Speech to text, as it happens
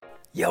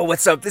Yo,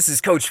 what's up? This is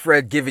Coach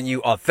Fred giving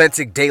you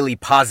authentic daily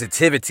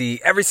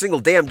positivity. Every single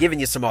day I'm giving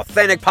you some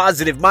authentic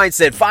positive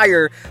mindset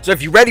fire. So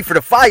if you're ready for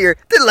the fire,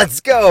 then let's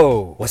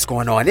go. What's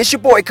going on? It's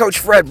your boy Coach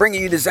Fred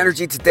bringing you this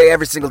energy today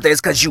every single day. It's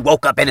because you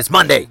woke up and it's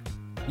Monday.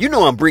 You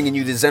know I'm bringing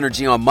you this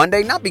energy on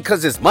Monday, not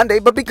because it's Monday,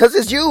 but because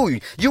it's you.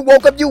 You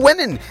woke up, you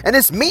winning, and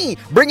it's me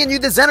bringing you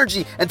this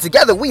energy, and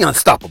together we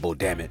unstoppable,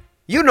 damn it.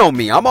 You know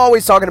me, I'm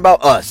always talking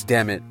about us,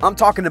 damn it. I'm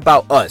talking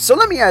about us. So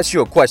let me ask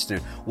you a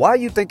question. Why are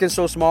you thinking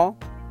so small?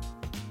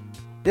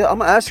 Yeah, I'm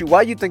going to ask you,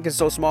 why you think it's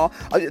so small?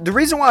 The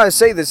reason why I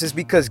say this is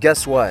because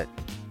guess what?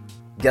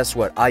 Guess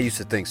what? I used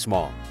to think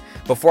small.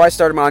 Before I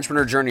started my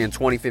entrepreneur journey in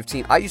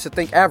 2015, I used to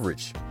think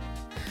average.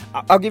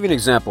 I'll give you an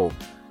example.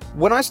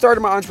 When I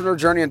started my entrepreneur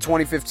journey in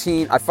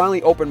 2015, I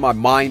finally opened my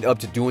mind up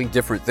to doing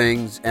different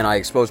things, and I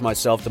exposed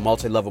myself to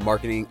multi-level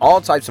marketing, all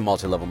types of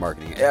multi-level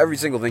marketing, every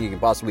single thing you can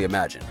possibly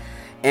imagine.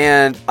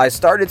 And I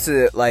started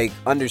to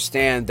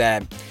understand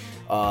that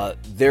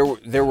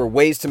there were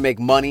ways to make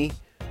money.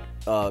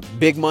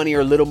 Big money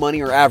or little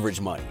money or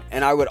average money.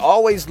 And I would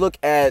always look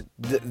at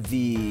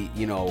they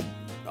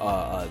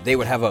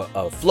would have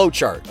a flow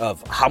chart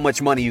of how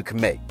much money you can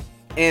make.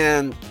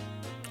 And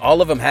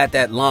all of them had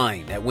that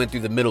line that went through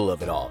the middle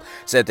of it all.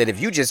 Said that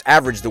if you just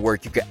average the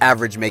work, you could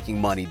average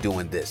making money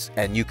doing this.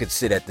 And you could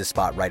sit at this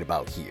spot right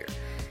about here.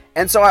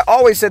 And so I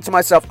always said to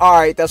myself, all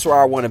right, that's where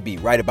I want to be,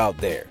 right about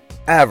there.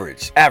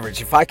 Average.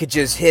 If I could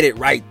just hit it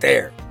right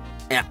there,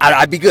 and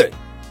I'd be good.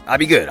 I'd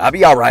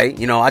be all right.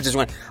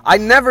 I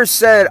never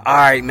said, all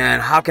right, man,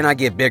 how can I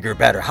get bigger,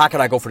 better? How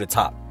can I go for the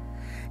top?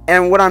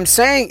 And what I'm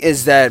saying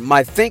is that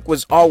my think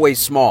was always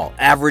small,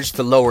 average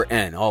to lower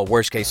end. Oh,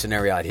 worst case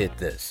scenario, I'd hit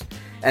this.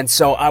 And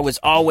so I was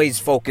always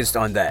focused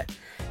on that.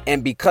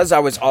 And because I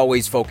was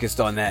always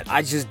focused on that,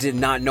 I just did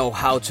not know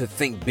how to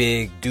think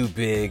big, do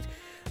big,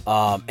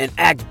 and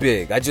act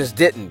big. I just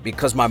didn't,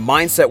 because my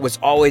mindset was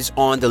always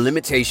on the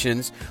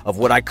limitations of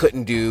what I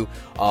couldn't do,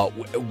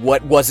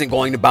 what wasn't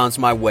going to bounce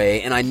my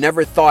way. And I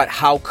never thought,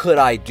 how could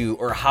I do,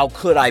 or how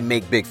could I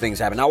make big things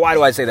happen? Now, why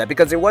do I say that?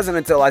 Because it wasn't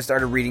until I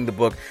started reading the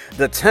book,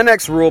 The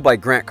 10X Rule by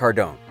Grant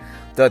Cardone.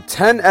 The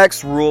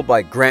 10X Rule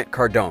by Grant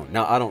Cardone.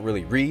 Now, I don't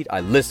really read,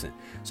 I listen.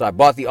 So I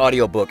bought the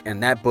audiobook,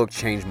 and that book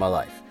changed my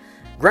life.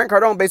 Grant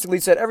Cardone basically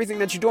said, everything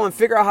that you're doing,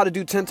 figure out how to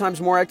do 10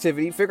 times more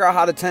activity, figure out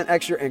how to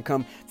 10x your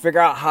income, figure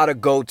out how to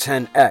go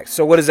 10x.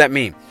 So what does that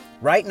mean?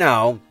 Right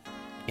now,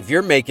 if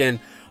you're making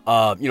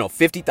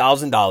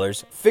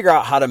 $50,000, figure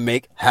out how to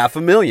make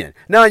 $500,000.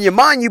 Now in your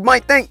mind, you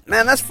might think,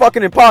 man, that's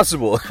fucking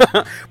impossible.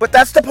 But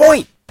that's the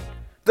point.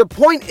 The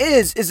point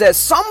is that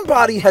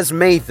somebody has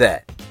made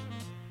that,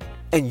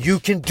 and you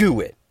can do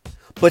it.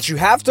 But you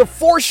have to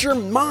force your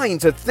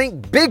mind to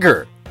think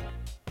bigger.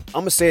 I'm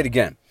going to say it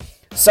again.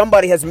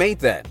 Somebody has made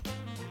that,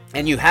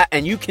 and you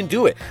can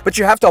do it, but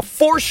you have to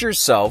force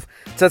yourself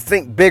to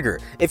think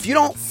bigger. If you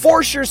don't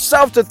force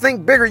yourself to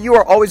think bigger, you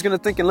are always going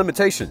to think in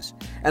limitations.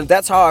 And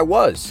that's how I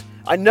was.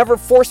 I never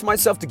forced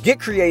myself to get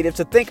creative,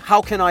 to think,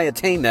 how can I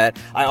attain that?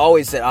 I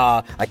always said,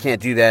 I can't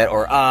do that,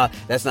 or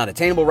that's not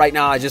attainable right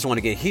now. I just want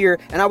to get here.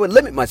 And I would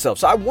limit myself.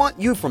 So I want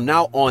you from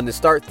now on to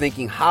start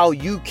thinking how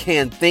you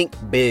can think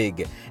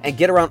big and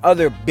get around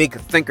other big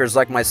thinkers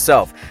like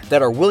myself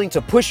that are willing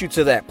to push you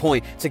to that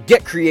point, to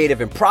get creative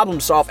and problem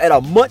solve at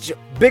a much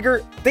bigger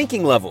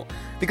thinking level.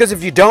 Because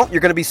if you don't,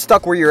 you're going to be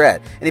stuck where you're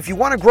at. And if you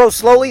want to grow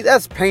slowly,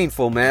 that's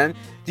painful, man.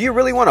 Do you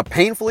really want to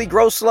painfully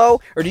grow slow,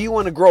 or do you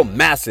want to grow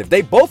massive?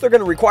 They both are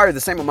going to require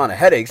the same amount of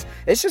headaches.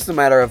 It's just a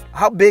matter of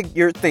how big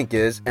your think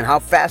is and how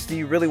fast do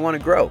you really want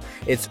to grow.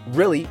 It's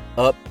really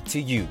up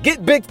to you.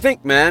 Get big,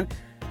 think, man,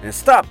 and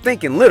stop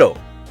thinking little.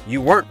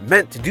 You weren't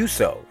meant to do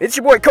so. It's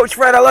your boy, Coach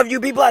Fred. I love you.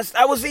 Be blessed.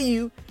 I will see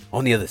you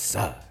on the other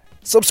side.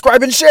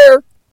 Subscribe and share.